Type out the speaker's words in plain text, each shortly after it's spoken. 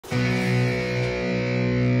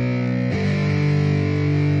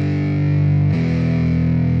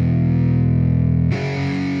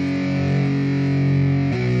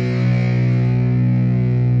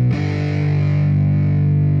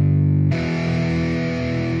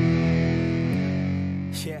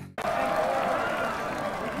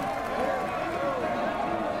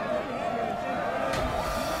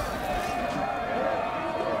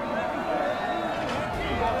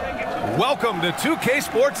Welcome to 2K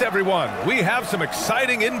Sports, everyone. We have some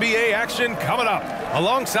exciting NBA action coming up.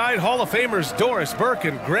 Alongside Hall of Famers Doris Burke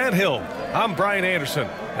and Grant Hill, I'm Brian Anderson.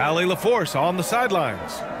 Allie LaForce on the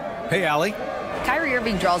sidelines. Hey, Allie. Kyrie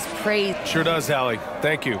Irving draws praise. Sure does, Allie.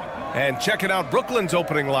 Thank you. And checking out Brooklyn's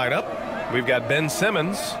opening lineup, we've got Ben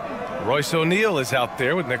Simmons. Royce O'Neal is out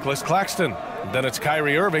there with Nicholas Claxton. Then it's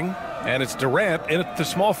Kyrie Irving, and it's Durant in at the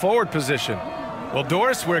small forward position. Well,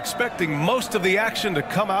 Doris, we're expecting most of the action to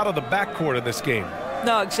come out of the backcourt of this game.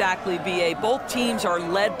 No, exactly, B.A. Both teams are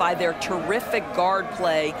led by their terrific guard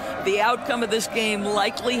play. The outcome of this game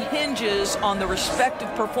likely hinges on the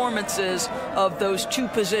respective performances of those two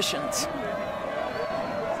positions.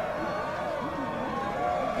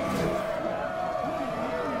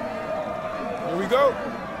 Here we go.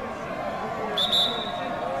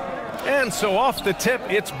 And so off the tip,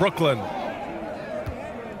 it's Brooklyn.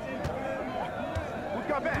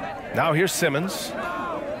 Now here's Simmons.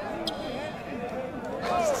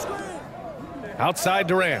 Outside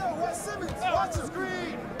Durant.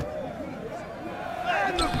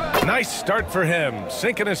 Nice start for him,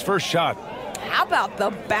 sinking his first shot. How about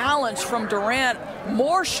the balance from Durant?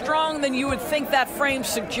 More strong than you would think that frame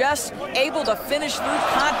suggests. Able to finish through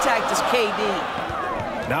contact is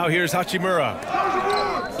KD. Now here's Hachimura.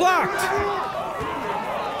 Blocked.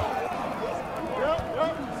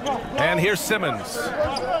 And here's Simmons.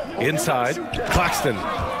 Inside, Claxton.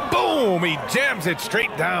 Boom! He jams it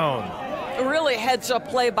straight down. Really heads-up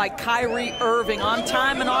play by Kyrie Irving. On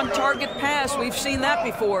time and on target pass. We've seen that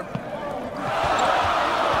before.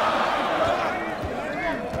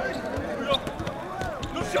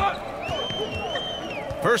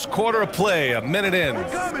 First quarter of play, a minute in.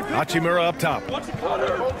 Hachimura up top.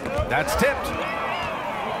 That's tipped.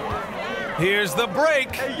 Here's the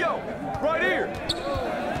break. Hey, yo, right here.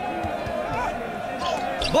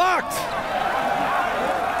 Blocked.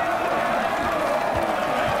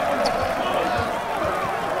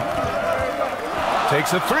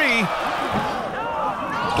 Takes a three.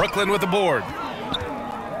 Brooklyn with the board.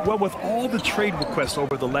 Well, with all the trade requests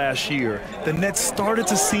over the last year, the Nets started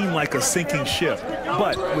to seem like a sinking ship.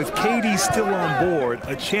 But with KD still on board,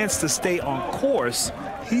 a chance to stay on course,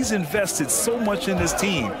 he's invested so much in this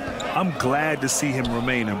team. I'm glad to see him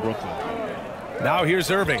remain in Brooklyn. Now here's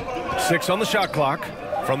Irving. 6 on the shot clock.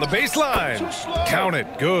 From the baseline. Count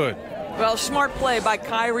it. Good. Well, smart play by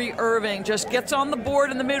Kyrie Irving. Just gets on the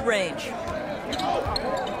board in the mid-range.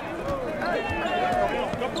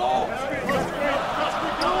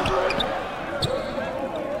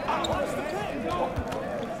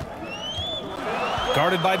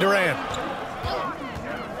 Guarded by Durant.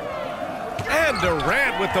 And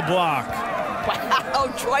Durant with the block.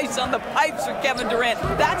 Wow, twice on the pipes for Kevin Durant.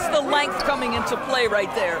 That's the length coming into play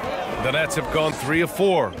right there. The Nets have gone 3 of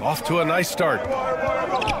 4. Off to a nice start.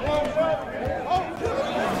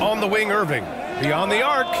 On the wing, Irving. Beyond the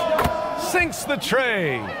arc. Sinks the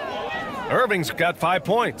tray. Irving's got 5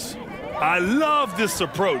 points. I love this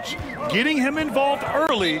approach. Getting him involved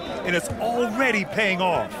early, and it's already paying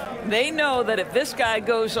off. They know that if this guy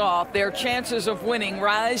goes off, their chances of winning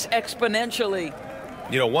rise exponentially.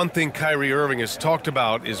 You know, one thing Kyrie Irving has talked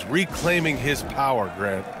about is reclaiming his power,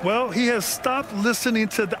 Grant. Well, he has stopped listening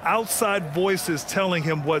to the outside voices telling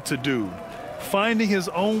him what to do, finding his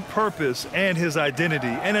own purpose and his identity.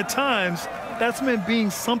 And at times, that's meant being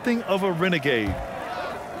something of a renegade.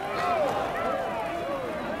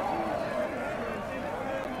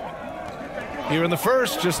 Here in the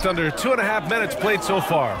first, just under 2.5 minutes played so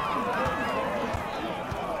far.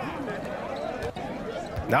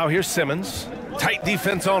 Now here's Simmons. Tight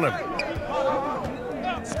defense on him.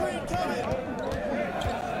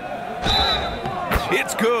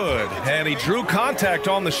 It's good, and he drew contact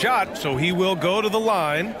on the shot, so he will go to the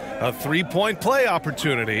line. A 3-point play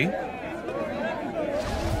opportunity.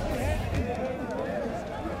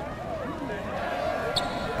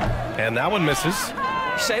 And that one misses.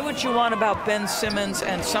 Say what you want about Ben Simmons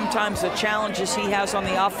and sometimes the challenges he has on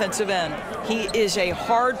the offensive end. He is a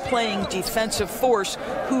hard-playing defensive force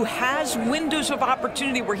who has windows of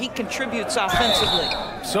opportunity where he contributes offensively.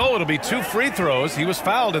 So it'll be 2 free throws. He was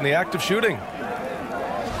fouled in the act of shooting.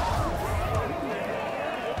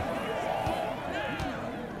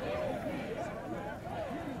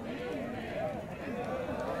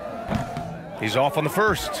 He's off on the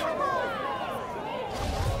first.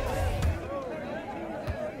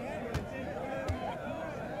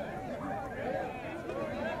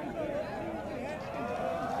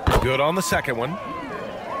 Good on the second one.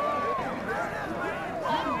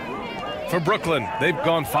 For Brooklyn, they've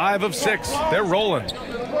gone 5 of 6. They're rolling.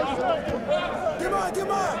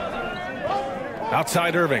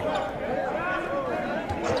 Outside Irving.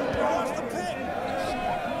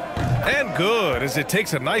 And good, as it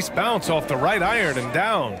takes a nice bounce off the right iron and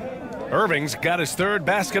down. Irving's got his third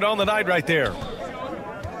basket on the night right there.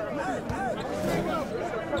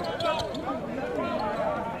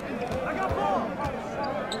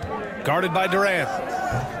 Guarded by Durant.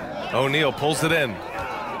 O'Neal pulls it in.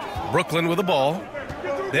 Brooklyn with the ball.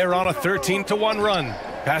 They're on a 13-1 run.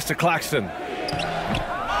 Pass to Claxton.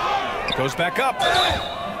 Goes back up.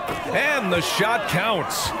 And the shot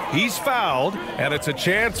counts. He's fouled, and it's a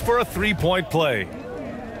chance for a three-point play.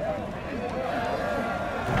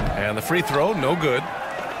 And the free throw, no good.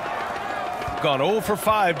 Gone 0 for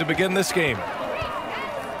 5 to begin this game.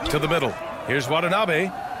 To the middle. Here's Watanabe.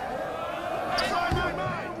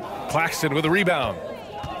 Claxton with a rebound.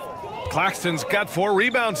 Claxton's got 4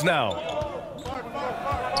 rebounds now.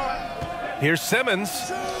 Here's Simmons.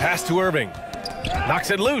 Pass to Irving.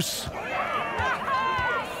 Knocks it loose.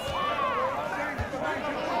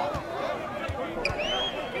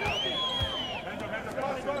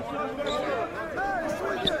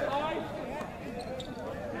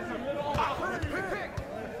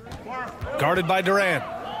 Guarded by Durant.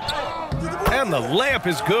 And the layup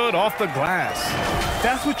is good off the glass.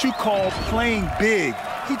 That's what you call playing big.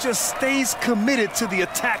 He just stays committed to the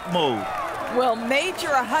attack mode. Well,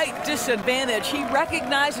 major height disadvantage. He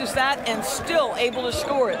recognizes that and still able to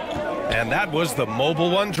score it. And that was the mobile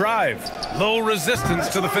one drive. Low resistance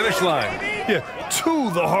to the finish line. Yeah, to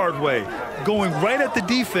the hard way. Going right at the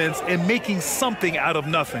defense and making something out of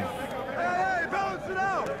nothing.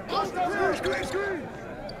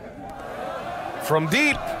 From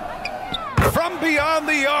deep. From beyond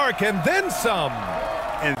the arc, and then some.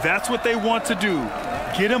 And that's what they want to do.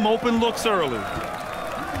 Get him open looks early.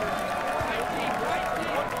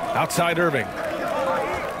 Outside Irving.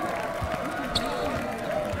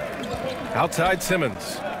 Outside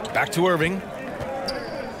Simmons. Back to Irving.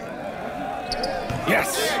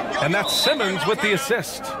 Yes, and that's Simmons with the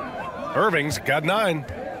assist. Irving's got 9.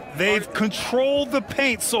 They've controlled the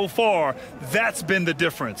paint so far. That's been the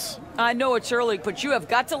difference. I know it's early, but you have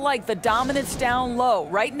got to like the dominance down low.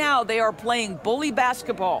 Right now, they are playing bully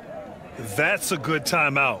basketball. That's a good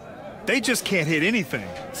timeout. They just can't hit anything.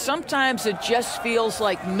 Sometimes it just feels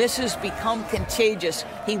like misses become contagious.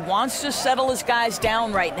 He wants to settle his guys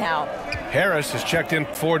down right now. Harris is checked in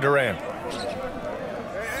for Durant.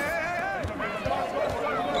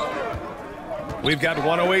 We've got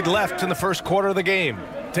 1:08 left in the first quarter of the game.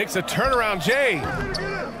 Takes a turnaround, Jay.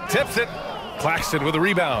 Tips it. Claxton with a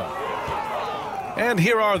rebound. And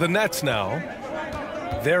here are the Nets now.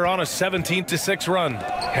 They're on a 17-6 run.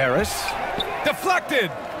 Harris. Deflected.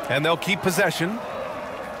 And they'll keep possession.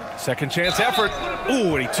 Second chance effort.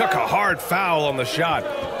 Ooh, and he took a hard foul on the shot.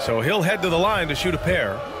 So he'll head to the line to shoot a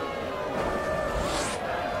pair.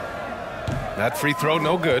 That free throw,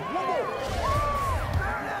 no good.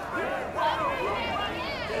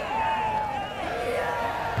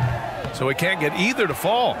 So he can't get either to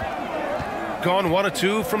fall. Gone 1 of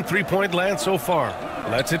 2 from three-point land so far.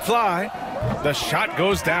 Lets it fly. The shot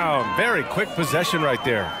goes down. Very quick possession right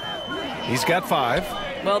there. He's got 5.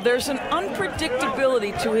 Well, there's an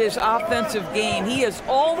unpredictability to his offensive game. He is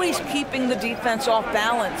always keeping the defense off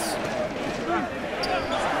balance.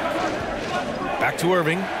 Back to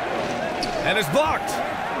Irving. And it's blocked.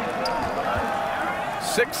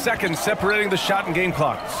 6 seconds separating the shot and game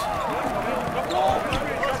clocks.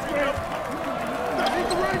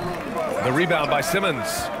 The rebound by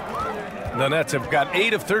Simmons. The Nets have got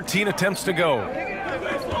 8 of 13 attempts to go.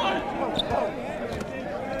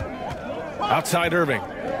 Outside Irving.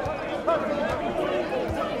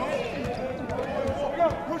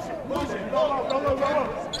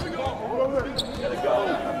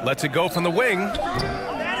 Lets it go from the wing.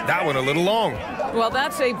 That one a little long. Well,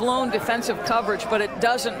 that's a blown defensive coverage, but it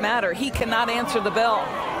doesn't matter. He cannot answer the bell.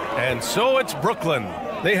 And so it's Brooklyn.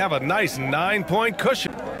 They have a nice 9-point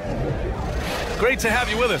cushion. Great to have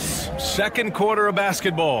you with us. Second quarter of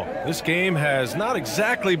basketball. This game has not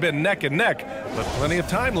exactly been neck and neck, but plenty of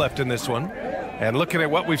time left in this one. And looking at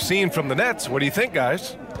what we've seen from the Nets, what do you think,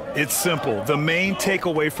 guys? It's simple. The main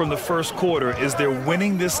takeaway from the first quarter is they're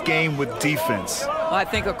winning this game with defense. I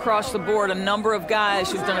think across the board, a number of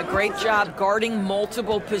guys who've done a great job guarding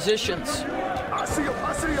multiple positions.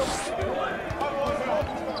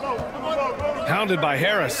 Hounded by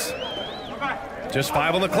Harris. Just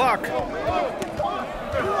 5 on the clock.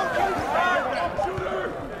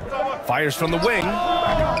 Fires from the wing.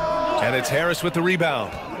 And it's Harris with the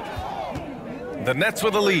rebound. The Nets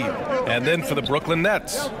with the lead. And then for the Brooklyn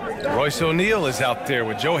Nets, Royce O'Neal is out there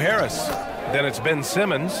with Joe Harris. Then it's Ben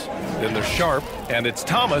Simmons. Then there's Sharp. And it's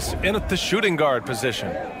Thomas in at the shooting guard position.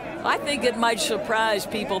 I think it might surprise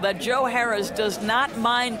people that Joe Harris does not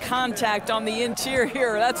mind contact on the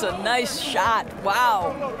interior. That's a nice shot.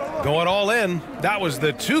 Wow. Going all in. That was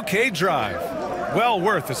the 2K drive. Well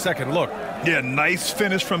worth a second look. Yeah, nice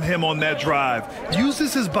finish from him on that drive.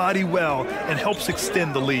 Uses his body well and helps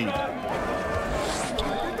extend the lead.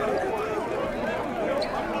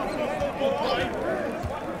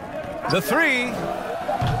 The three.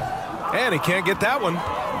 And he can't get that one.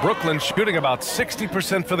 Brooklyn shooting about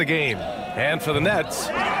 60% for the game. And for the Nets,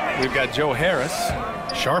 we've got Joe Harris.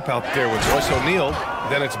 Sharp out there with Royce O'Neal.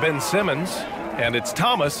 Then it's Ben Simmons. And it's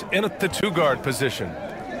Thomas in at the two-guard position.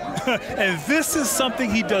 And this is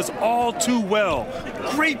something he does all too well.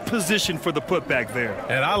 Great position for the putback there.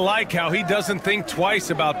 And I like how he doesn't think twice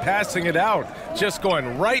about passing it out. Just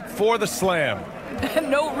going right for the slam.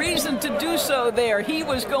 No reason to do so there. He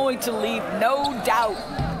was going to leave, no doubt.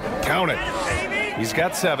 Count it. He's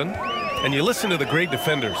got 7. And you listen to the great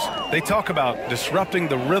defenders. They talk about disrupting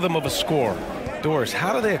the rhythm of a score. Doris,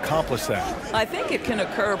 how do they accomplish that? I think it can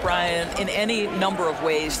occur, Brian, in any number of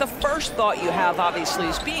ways. The first thought you have, obviously,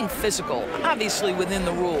 is being physical, obviously within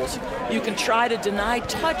the rules. You can try to deny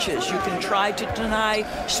touches. You can try to deny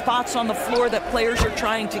spots on the floor that players are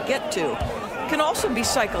trying to get to. It can also be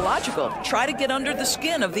psychological. Try to get under the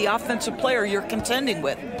skin of the offensive player you're contending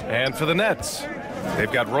with. And for the Nets,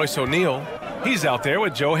 they've got Royce O'Neal. He's out there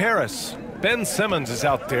with Joe Harris. Ben Simmons is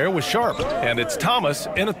out there with Sharp. And it's Thomas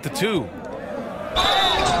in at the 2.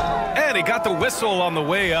 And he got the whistle on the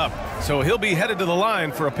way up, so he'll be headed to the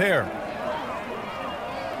line for a pair.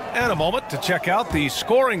 And a moment to check out the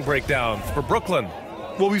scoring breakdown for Brooklyn.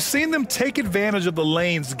 Well, we've seen them take advantage of the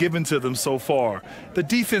lanes given to them so far. The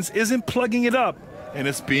defense isn't plugging it up, and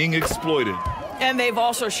it's being exploited. And they've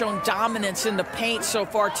also shown dominance in the paint so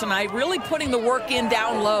far tonight, really putting the work in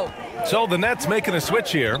down low. So the Nets making a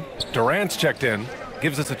switch here. Durant's checked in.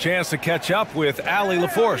 Gives us a chance to catch up with Allie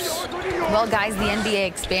LaForce. Well, guys, the NBA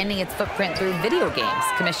expanding its footprint through video games.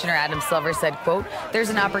 Commissioner Adam Silver said, quote, "There's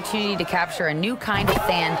an opportunity to capture a new kind of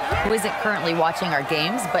fan who isn't currently watching our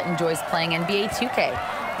games but enjoys playing NBA 2K.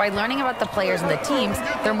 By learning about the players and the teams,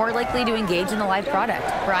 they're more likely to engage in the live product."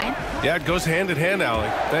 Brian? Yeah, it goes hand in hand, Allie.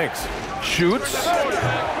 Thanks. Shoots.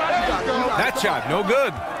 That shot, no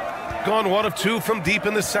good. Gone 1 of 2 from deep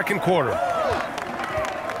in the second quarter.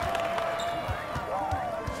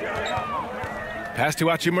 Pass to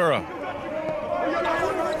Hachimura.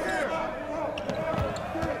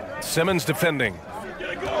 Simmons defending.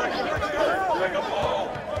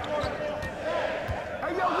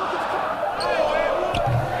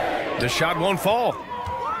 The shot won't fall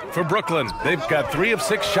for Brooklyn. They've got 3 of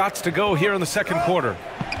 6 shots to go here in the second quarter.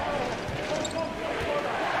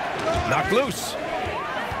 Knocked loose.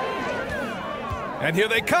 And here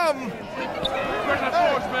they come.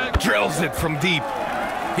 Drills it from deep.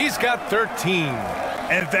 He's got 13.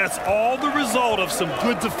 And that's all the result of some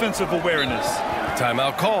good defensive awareness.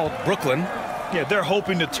 Timeout called. Brooklyn. Yeah, they're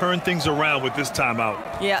hoping to turn things around with this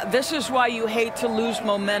timeout. Yeah, this is why you hate to lose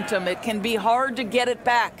momentum. It can be hard to get it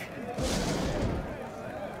back.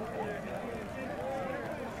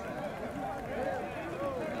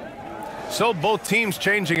 So both teams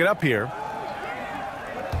changing it up here.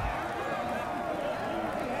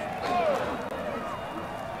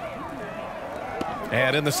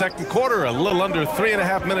 And in the second quarter, a little under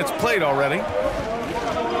 3.5 minutes played already.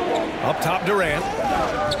 Up top, Durant.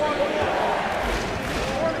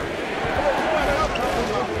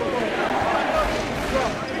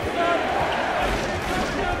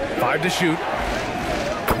 Five to shoot.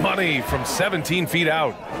 Money from 17 feet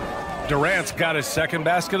out. Durant's got his second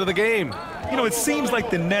basket of the game. You know, it seems like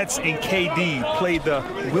the Nets and KD played the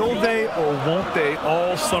will they or won't they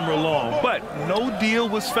all summer long, but no deal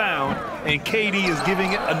was found, and KD is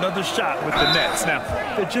giving it another shot with the Nets. Now,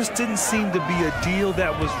 there just didn't seem to be a deal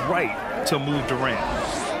that was right to move Durant.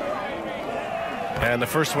 And the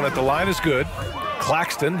first one at the line is good.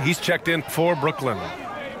 Claxton, he's checked in for Brooklyn.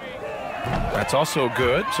 That's also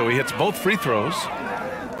good, so he hits both free throws.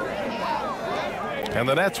 And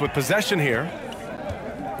the Nets with possession here.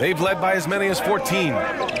 They've led by as many as 14.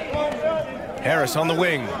 Harris on the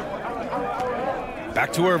wing.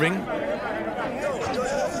 Back to Irving.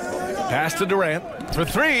 Pass to Durant for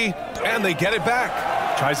 3, and they get it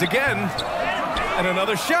back. Tries again, and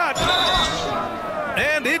another shot.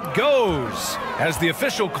 And it goes. As the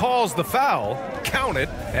official calls the foul, count it,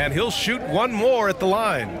 and he'll shoot one more at the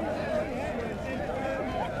line.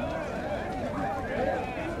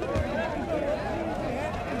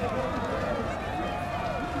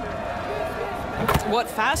 What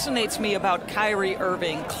fascinates me about Kyrie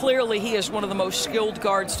Irving, clearly he is one of the most skilled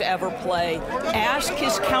guards to ever play. Ask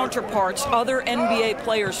his counterparts, other NBA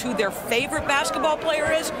players, who their favorite basketball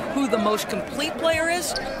player is, who the most complete player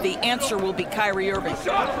is, the answer will be Kyrie Irving.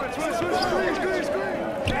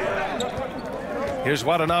 Here's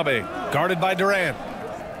Watanabe, guarded by Durant.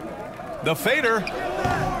 The fader.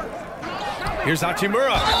 Here's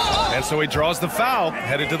Hachimura. And so he draws the foul,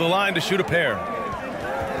 headed to the line to shoot a pair.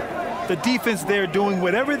 The defense there doing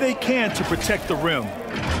whatever they can to protect the rim.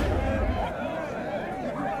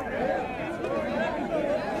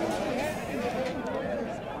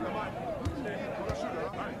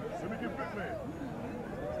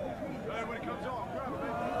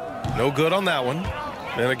 No good on that one.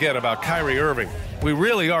 And again, about Kyrie Irving, we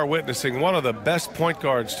really are witnessing one of the best point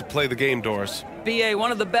guards to play the game, Doris. BA,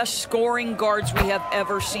 one of the best scoring guards we have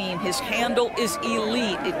ever seen. His handle is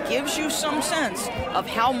elite. It gives you some sense of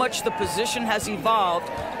how much the position has evolved.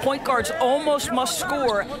 Point guards almost must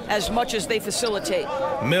score as much as they facilitate.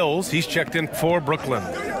 Mills, he's checked in for Brooklyn.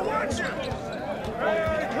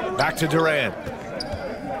 Back to Durant.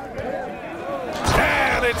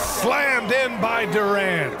 And it's slammed in by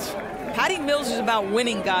Durant. Patty Mills is about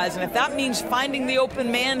winning, guys, and if that means finding the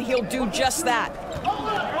open man, he'll do just that.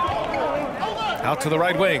 Out to the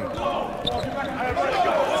right wing.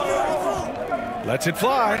 Lets it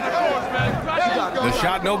fly. The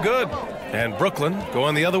shot no good. And Brooklyn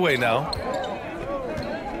going the other way now.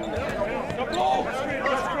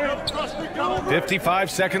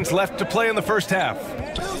 55 seconds left to play in the first half.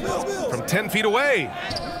 From 10 feet away.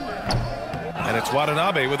 And it's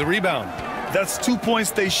Watanabe with the rebound. That's 2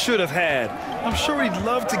 points they should have had. I'm sure he'd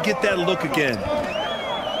love to get that look again.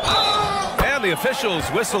 And the officials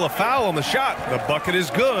whistle a foul on the shot. The bucket is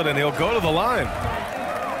good, and he'll go to the line.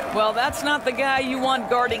 Well, that's not the guy you want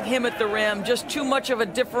guarding him at the rim. Just too much of a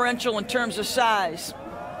differential in terms of size.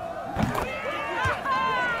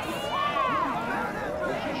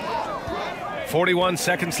 .41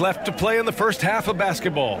 seconds left to play in the first half of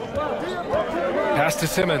basketball. Pass to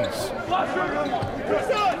Simmons.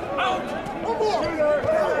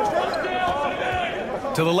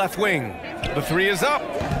 To the left wing. The three is up.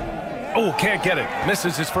 Oh, can't get it.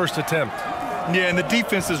 Misses his first attempt. Yeah, and the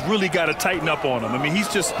defense has really got to tighten up on him. I mean, he's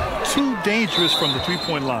just too dangerous from the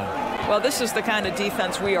three-point line. Well, this is the kind of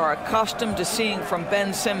defense we are accustomed to seeing from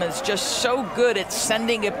Ben Simmons. Just so good at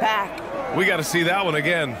sending it back. We got to see that one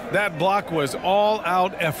again. That block was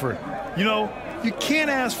all-out effort. You know, you can't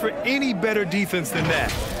ask for any better defense than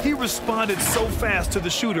that. He responded so fast to the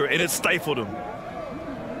shooter, and it stifled him.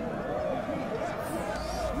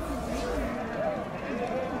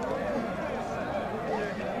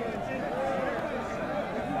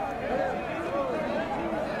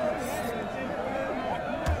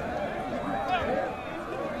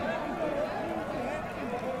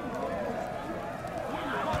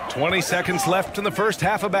 .20 seconds left in the first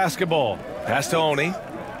half of basketball. Pass to Oni.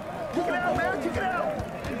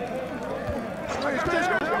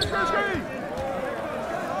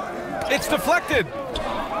 It's deflected.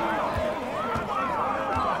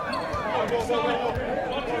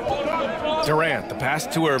 Durant, the pass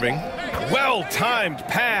to Irving. Well-timed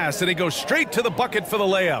pass, and he goes straight to the bucket for the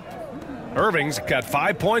layup. Irving's got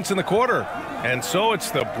 5 points in the quarter. And so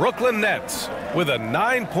it's the Brooklyn Nets with a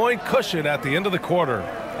 9-point cushion at the end of the quarter.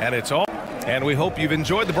 And it's all. And we hope you've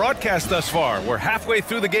enjoyed the broadcast thus far. We're halfway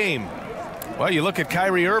through the game. Well, you look at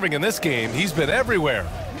Kyrie Irving in this game, he's been everywhere.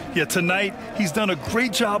 Yeah, tonight he's done a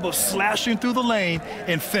great job of slashing through the lane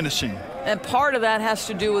and finishing. And part of that has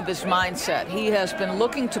to do with his mindset. He has been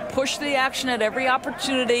looking to push the action at every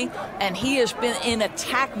opportunity, and he has been in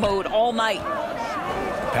attack mode all night.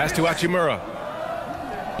 Pass to Hachimura.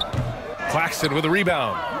 Claxton with a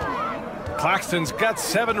rebound. Claxton's got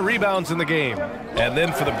 7 rebounds in the game. And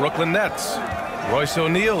then for the Brooklyn Nets, Royce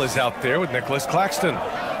O'Neal is out there with Nicholas Claxton.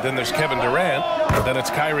 Then there's Kevin Durant. Then it's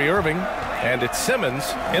Kyrie Irving. And it's Simmons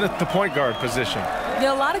in at the point guard position.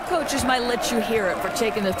 Now, a lot of coaches might let you hear it for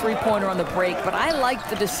taking the three-pointer on the break, but I like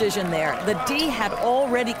the decision there. The D had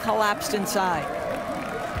already collapsed inside.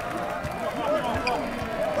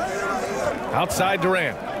 Outside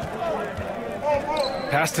Durant.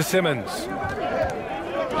 Pass to Simmons.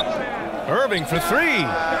 Irving for 3.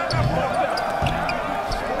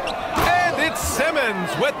 And it's Simmons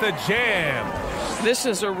with the jam. This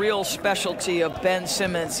is a real specialty of Ben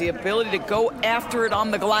Simmons, the ability to go after it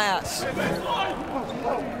on the glass.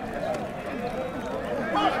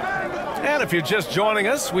 And if you're just joining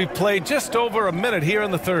us, we've played just over a minute here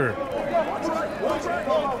in the third.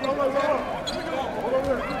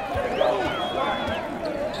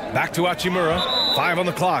 Back to Hachimura, 5 on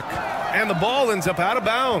the clock. And the ball ends up out of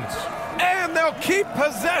bounds. And they'll keep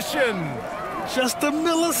possession. Just a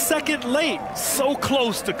millisecond late. So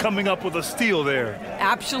close to coming up with a steal there.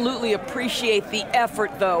 Absolutely appreciate the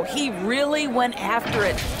effort, though. He really went after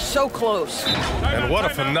it. So close. And what a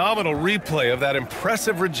phenomenal replay of that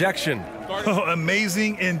impressive rejection. Oh,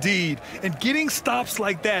 amazing indeed. And getting stops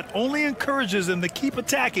like that only encourages them to keep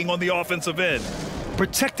attacking on the offensive end.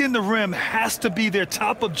 Protecting the rim has to be their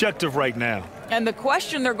top objective right now. And the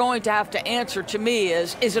question they're going to have to answer to me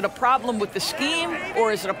is it a problem with the scheme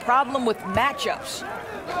or is it a problem with matchups?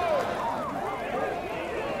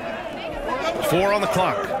 4 on the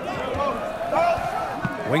clock.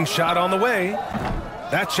 Wing shot on the way.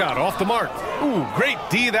 That shot off the mark. Ooh, great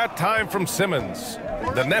D that time from Simmons.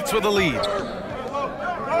 The Nets with the lead.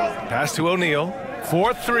 Pass to O'Neal.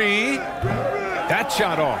 4-3. That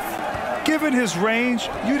shot off. Given his range,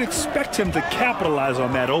 you'd expect him to capitalize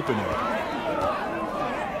on that opening.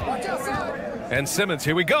 And Simmons,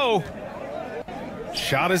 here we go.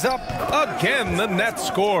 Shot is up. Again, the Nets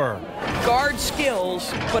score. Guard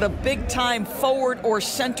skills, but a big-time forward or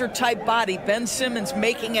center-type body. Ben Simmons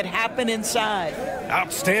making it happen inside.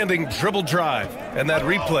 Outstanding dribble drive. And that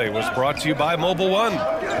replay was brought to you by Mobile One.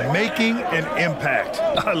 Making an impact.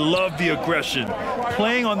 I love the aggression.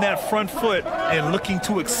 Playing on that front foot and looking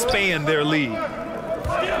to expand their lead.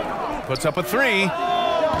 Puts up a 3.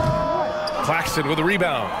 Claxton with a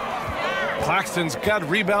rebound. Claxton's got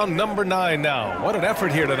rebound number 9 now. What an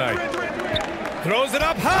effort here tonight. Throws it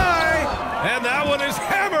up high, and that one is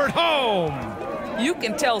hammered home. You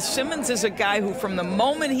can tell Simmons is a guy who, from the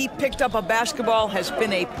moment he picked up a basketball, has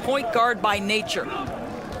been a point guard by nature.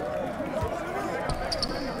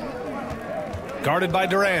 Guarded by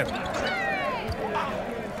Durant.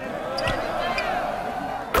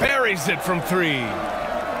 Buries it from 3.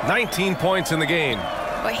 19 points in the game.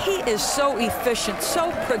 But he is so efficient,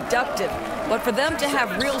 so productive. But for them to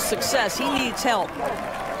have real success, he needs help.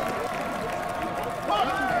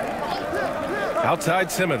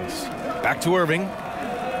 Outside Simmons. Back to Irving.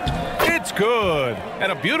 It's good.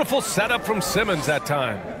 And a beautiful setup from Simmons that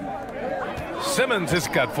time. Simmons has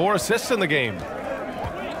got 4 assists in the game.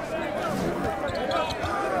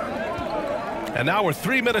 And now we're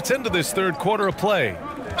 3 minutes into this third quarter of play.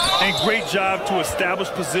 And great job to establish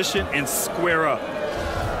position and square up.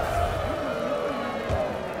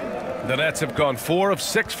 The Nets have gone 4 of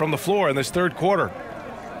 6 from the floor in this third quarter.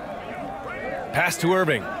 Pass to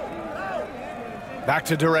Irving. Back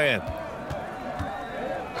to Durant.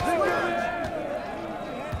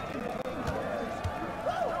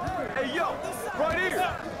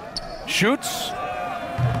 Shoots.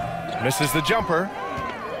 Misses the jumper.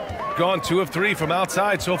 Gone 2 of 3 from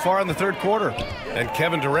outside so far in the third quarter. And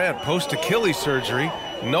Kevin Durant, post-Achilles surgery,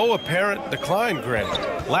 no apparent decline, Greg.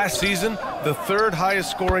 Last season, the 3rd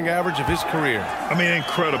highest scoring average of his career. I mean,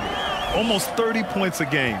 incredible. Almost 30 points a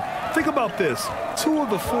game. Think about this. 2 of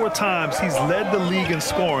the 4 times he's led the league in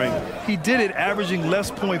scoring, he did it averaging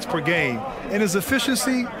less points per game. And his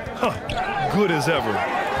efficiency, good as ever.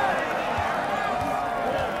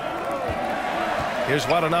 Here's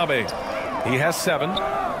Watanabe. He has 7.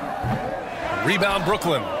 Rebound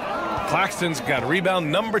Brooklyn. Claxton's got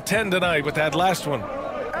rebound number 10 tonight with that last one.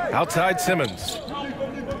 Outside Simmons.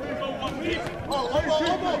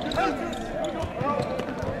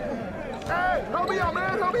 Help me out,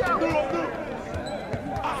 man. Help me out.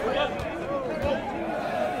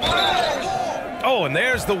 Oh, and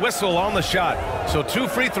there's the whistle on the shot. So 2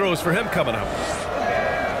 free throws for him coming up.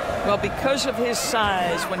 Well, because of his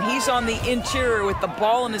size, when he's on the interior with the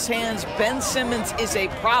ball in his hands, Ben Simmons is a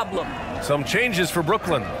problem. Some changes for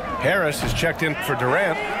Brooklyn. Harris is checked in for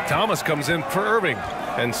Durant. Thomas comes in for Irving.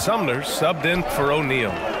 And Sumner subbed in for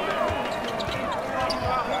O'Neal.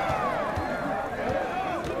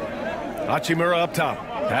 Hachimura up top.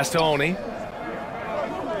 Pass to Oni.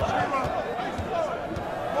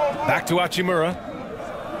 Back to Hachimura.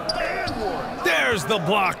 There's the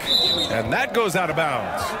block. And that goes out of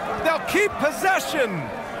bounds. They'll keep possession.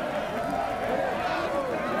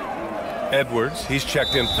 Edwards, he's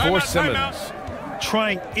checked in for Simmons.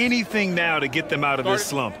 Trying anything now to get them out of this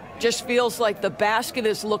slump. Just feels like the basket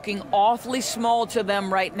is looking awfully small to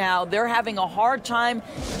them right now. They're having a hard time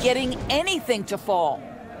getting anything to fall.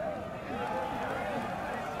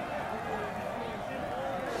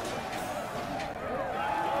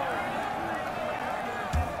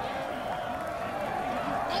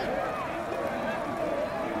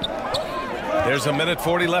 There's a minute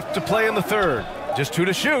 40 left to play in the third. Just 2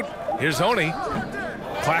 to shoot. Here's Oni.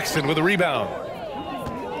 Claxton with a rebound.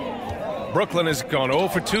 Brooklyn has gone 0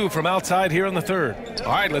 for 2 from outside here in the third.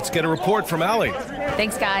 All right, let's get a report from Allie.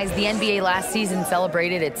 Thanks, guys. The NBA last season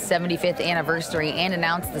celebrated its 75th anniversary and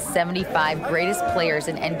announced the 75 greatest players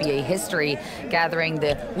in NBA history, gathering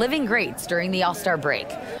the living greats during the All-Star break.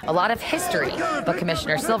 A lot of history, but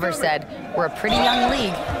Commissioner Silver said we're a pretty young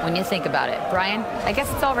league when you think about it. Brian, I guess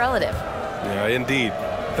it's all relative. Yeah, indeed.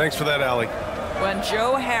 Thanks for that, Allie. When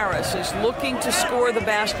Joe Harris is looking to score the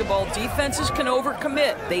basketball, defenses can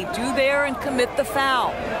overcommit. They do there and commit the foul.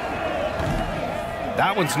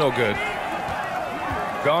 That one's no good.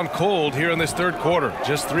 Gone cold here in this third quarter.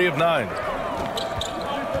 Just 3 of 9.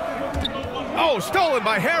 Oh, stolen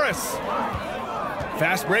by Harris.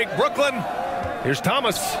 Fast break, Brooklyn. Here's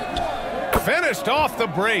Thomas. Finished off the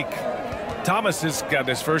break. Thomas has got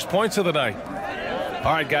his first points of the night.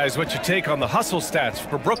 All right, guys, what's your take on the hustle stats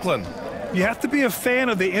for Brooklyn? You have to be a fan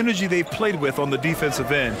of the energy they've played with on the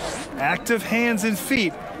defensive end. Active hands and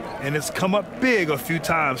feet, and it's come up big a few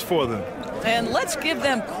times for them. And let's give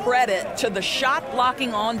them credit to the shot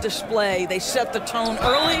blocking on display. They set the tone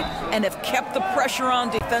early and have kept the pressure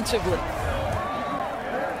on defensively.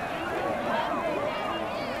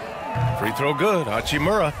 Free throw good,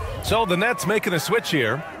 Hachimura. So the Nets making a switch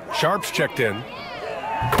here. Sharp's checked in.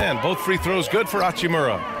 And both free throws good for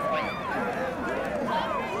Hachimura.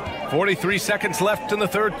 43 seconds left in the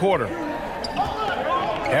third quarter.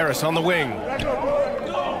 Harris on the wing.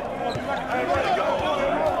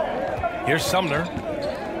 Here's Sumner.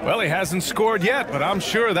 Well, he hasn't scored yet, but I'm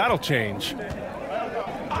sure that'll change.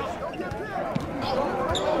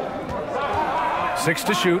 6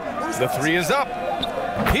 to shoot. The 3 is up.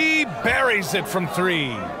 He buries it from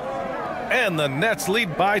 3. And the Nets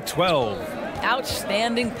lead by 12.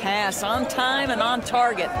 Outstanding pass, on time and on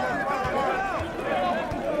target.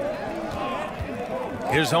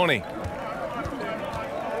 Here's Honey.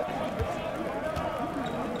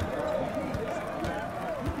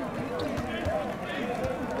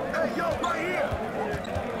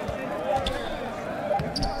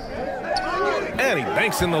 And he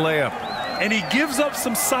banks in the layup. And he gives up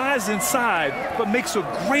some size inside, but makes a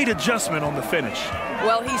great adjustment on the finish.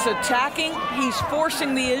 Well, he's attacking, he's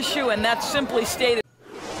forcing the issue, and that's simply stated.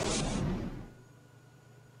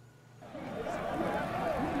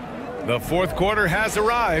 The fourth quarter has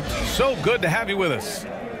arrived. So good to have you with us.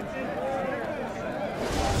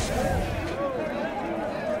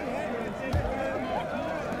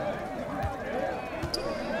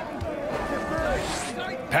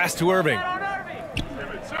 Pass to Irving.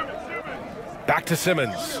 Back to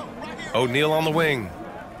Simmons. O'Neal on the wing.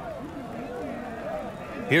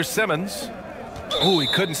 Here's Simmons. Ooh, he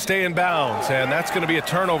couldn't stay in bounds, and that's going to be a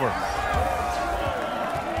turnover.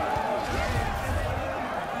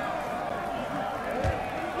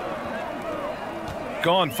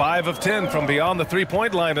 Gone 5 of 10 from beyond the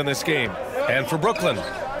three-point line in this game. And for Brooklyn,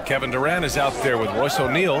 Kevin Durant is out there with Royce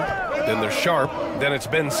O'Neal. Then there's Sharp. Then it's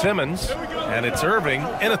Ben Simmons. And it's Irving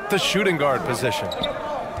in at the shooting guard position.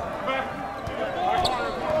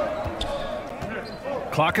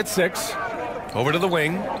 Clock at 6. Over to the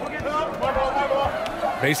wing.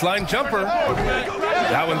 Baseline jumper.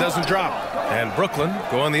 That one doesn't drop. And Brooklyn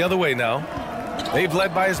going the other way now. They've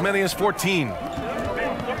led by as many as 14.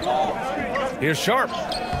 Here's Sharp.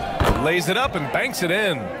 Lays it up and banks it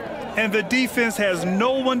in. And the defense has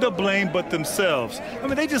no one to blame but themselves. I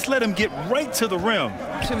mean, they just let him get right to the rim.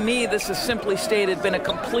 To me, this is simply stated been a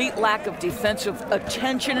complete lack of defensive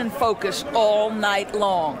attention and focus all night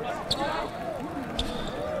long.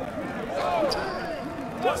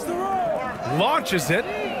 Launches it.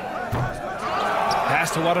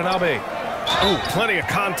 Pass to Watanabe. Ooh, plenty of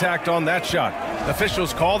contact on that shot.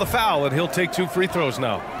 Officials call the foul, and he'll take 2 free throws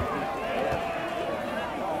now.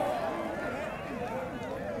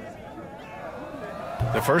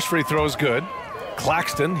 The first free throw is good.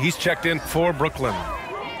 Claxton, he's checked in for Brooklyn.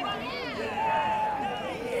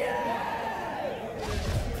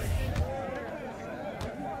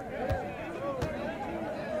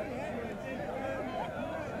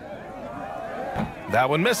 That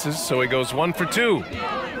one misses, so he goes 1 for 2.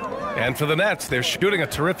 And for the Nets, they're shooting a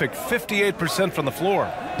terrific 58% from the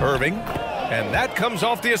floor. Irving, and that comes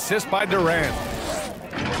off the assist by Durant.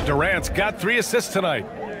 Durant's got 3 assists tonight.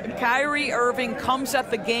 Kyrie Irving comes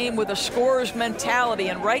at the game with a scorer's mentality,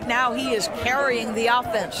 and right now he is carrying the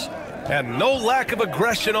offense. And no lack of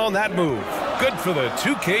aggression on that move. Good for the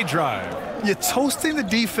 2K drive. You're toasting the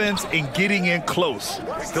defense and getting in close.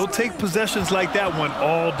 They'll take possessions like that one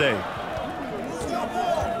all day.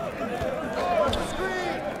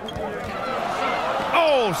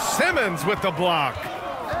 Oh, Simmons with the block.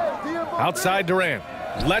 Outside Durant.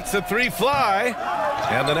 Lets the 3 fly.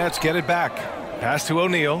 And the Nets get it back. Pass to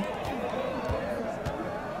O'Neal.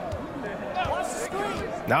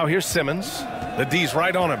 Now here's Simmons. The D's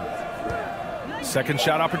right on him. Second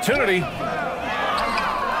shot opportunity.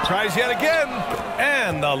 Tries yet again.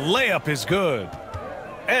 And the layup is good.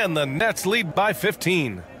 And the Nets lead by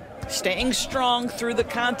 15. Staying strong through the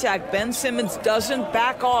contact. Ben Simmons doesn't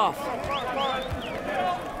back off.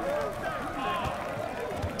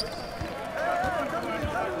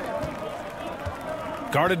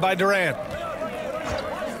 Guarded by Durant.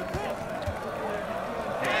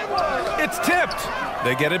 It's tipped.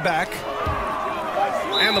 They get it back.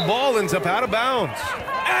 And the ball ends up out of bounds.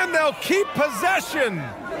 And they'll keep possession.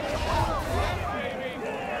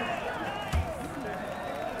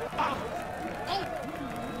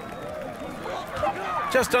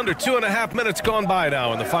 Just under 2.5 minutes gone by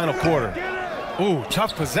now in the final quarter. Ooh,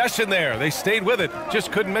 tough possession there. They stayed with it,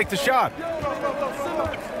 just couldn't make the shot.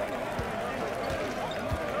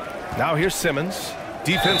 Now here's Simmons.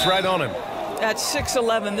 Defense right on him. At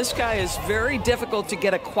 6'11", this guy is very difficult to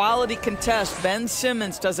get a quality contest. Ben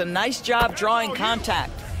Simmons does a nice job drawing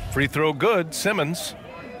contact. Free throw good, Simmons.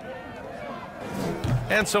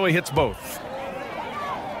 And so he hits both.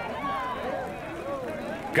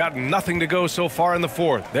 Got nothing to go so far in the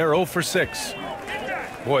fourth. They're 0 for 6.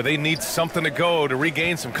 Boy, they need something to go to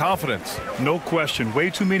regain some confidence. No question.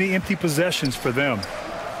 Way too many empty possessions for them.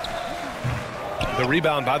 The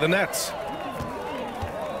rebound by the Nets.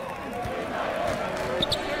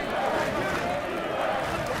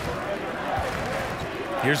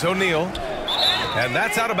 Here's O'Neal. And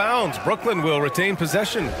that's out of bounds. Brooklyn will retain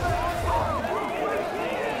possession.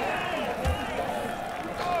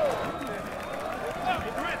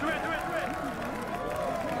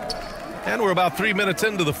 And we're about 3 minutes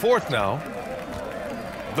into the fourth now.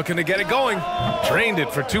 Looking to get it going. Drained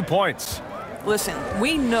it for 2 points. Listen,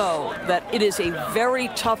 we know that it is a very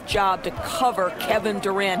tough job to cover Kevin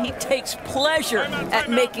Durant. He takes pleasure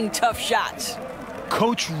at making tough shots.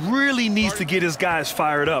 Coach really needs to get his guys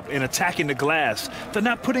fired up and attacking the glass. They're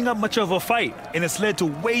not putting up much of a fight, and it's led to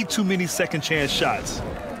way too many second chance shots.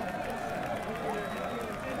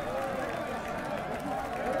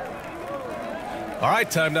 All right,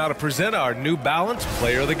 time now to present our New Balance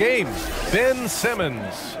Player of the Game, Ben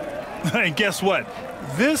Simmons. And guess what?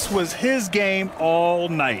 This was his game all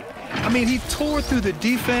night. I mean, he tore through the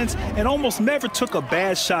defense and almost never took a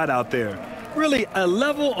bad shot out there. Really, a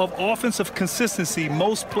level of offensive consistency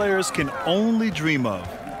most players can only dream of.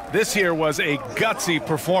 This here was a gutsy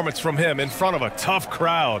performance from him in front of a tough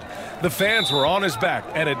crowd. The fans were on his back,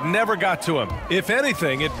 and it never got to him. If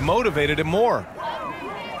anything, it motivated him more.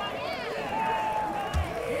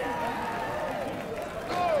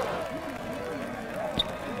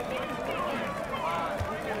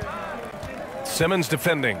 Simmons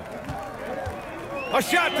defending. A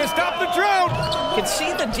shot to stop the drought. You can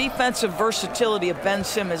see the defensive versatility of Ben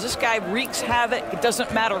Simmons. This guy wreaks havoc. It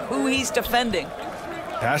doesn't matter who he's defending.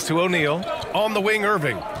 Pass to O'Neal. On the wing,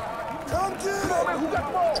 Irving.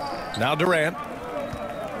 Now Durant.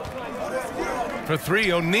 For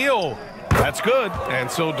three, O'Neal. That's good. And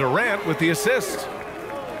so Durant with the assist.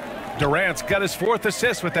 Durant's got his 4th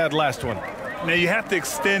assist with that last one. Now, you have to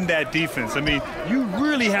extend that defense. I mean, you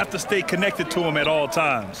really have to stay connected to him at all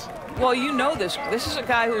times. Well, you know this. This is a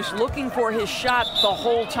guy who's looking for his shot the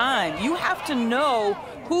whole time. You have to know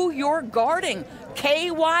who you're guarding.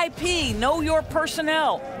 KYP, know your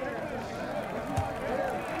personnel.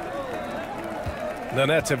 The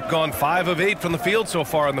Nets have gone 5 of 8 from the field so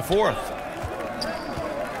far in the fourth.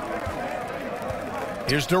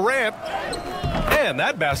 Here's Durant. And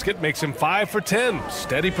that basket makes him 5 for 10.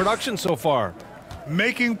 Steady production so far.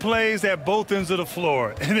 Making plays at both ends of the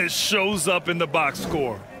floor, and it shows up in the box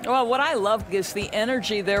score. Well, what I love is the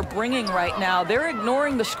energy they're bringing right now. They're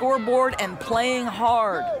ignoring the scoreboard and playing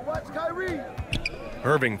hard.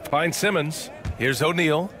 Irving finds Simmons. Here's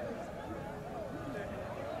O'Neal.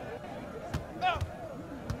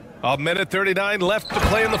 A minute 39 left to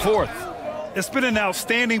play in the fourth. It's been an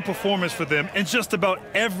outstanding performance for them in just about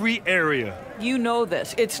every area. You know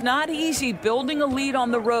this. It's not easy building a lead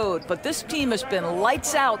on the road, but this team has been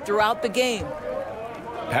lights out throughout the game.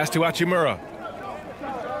 Pass to Hachimura.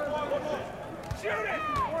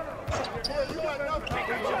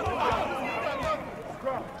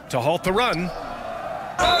 To halt the run.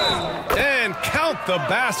 And count the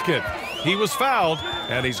basket. He was fouled,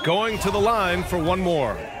 and he's going to the line for one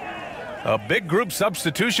more. A big group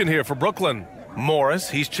substitution here for Brooklyn. Morris,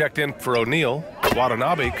 he's checked in for O'Neal.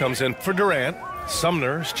 Watanabe comes in for Durant.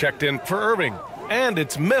 Sumner's checked in for Irving. And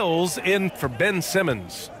it's Mills in for Ben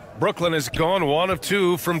Simmons. Brooklyn has gone 1 of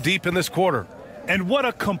 2 from deep in this quarter. And what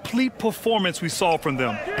a complete performance we saw from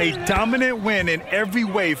them. A dominant win in every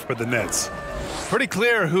way for the Nets. Pretty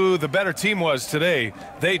clear who the better team was today.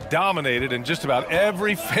 They dominated in just about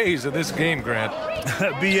every phase of this game, Grant.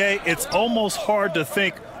 B.A., it's almost hard to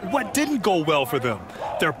think what didn't go well for them.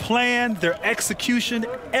 Their plan, their execution,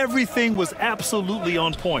 everything was absolutely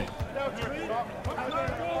on point.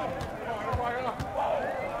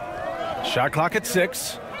 Shot clock at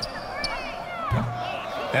 6.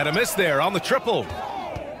 And a miss there on the triple.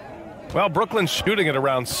 Well, Brooklyn's shooting at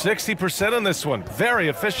around 60% on this one. Very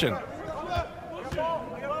efficient.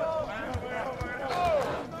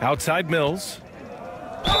 Outside Mills.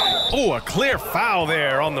 Oh, a clear foul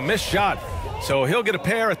there on the missed shot. So he'll get a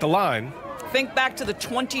pair at the line. Think back to the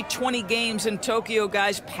 2020 games in Tokyo,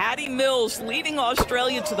 guys. Patty Mills leading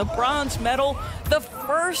Australia to the bronze medal, the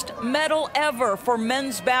first medal ever for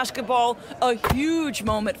men's basketball, a huge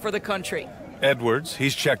moment for the country. Edwards,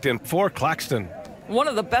 he's checked in for Claxton. One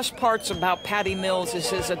of the best parts about Patty Mills is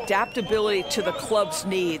his adaptability to the club's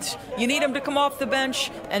needs. You need him to come off the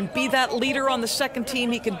bench and be that leader on the second team,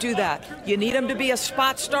 he can do that. You need him to be a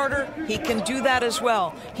spot starter, he can do that as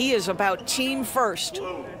well. He is about team first.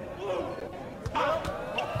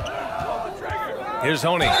 Here's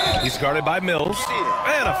Honey. He's guarded by Mills.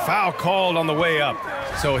 And a foul called on the way up.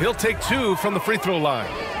 So he'll take 2 from the free throw line.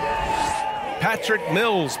 Patrick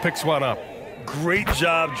Mills picks one up. Great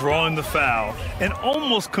job drawing the foul and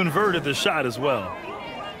almost converted the shot as well.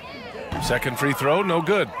 Second free throw, no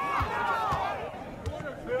good.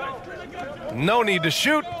 No need to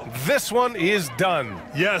shoot. This one is done.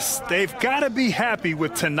 Yes, they've got to be happy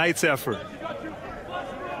with tonight's effort.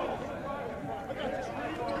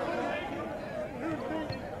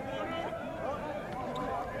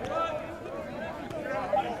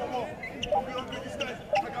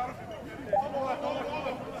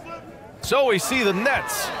 So we see the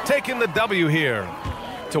Nets taking the W here.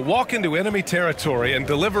 To walk into enemy territory and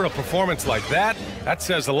deliver a performance like that, that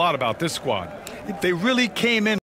says a lot about this squad. They really came in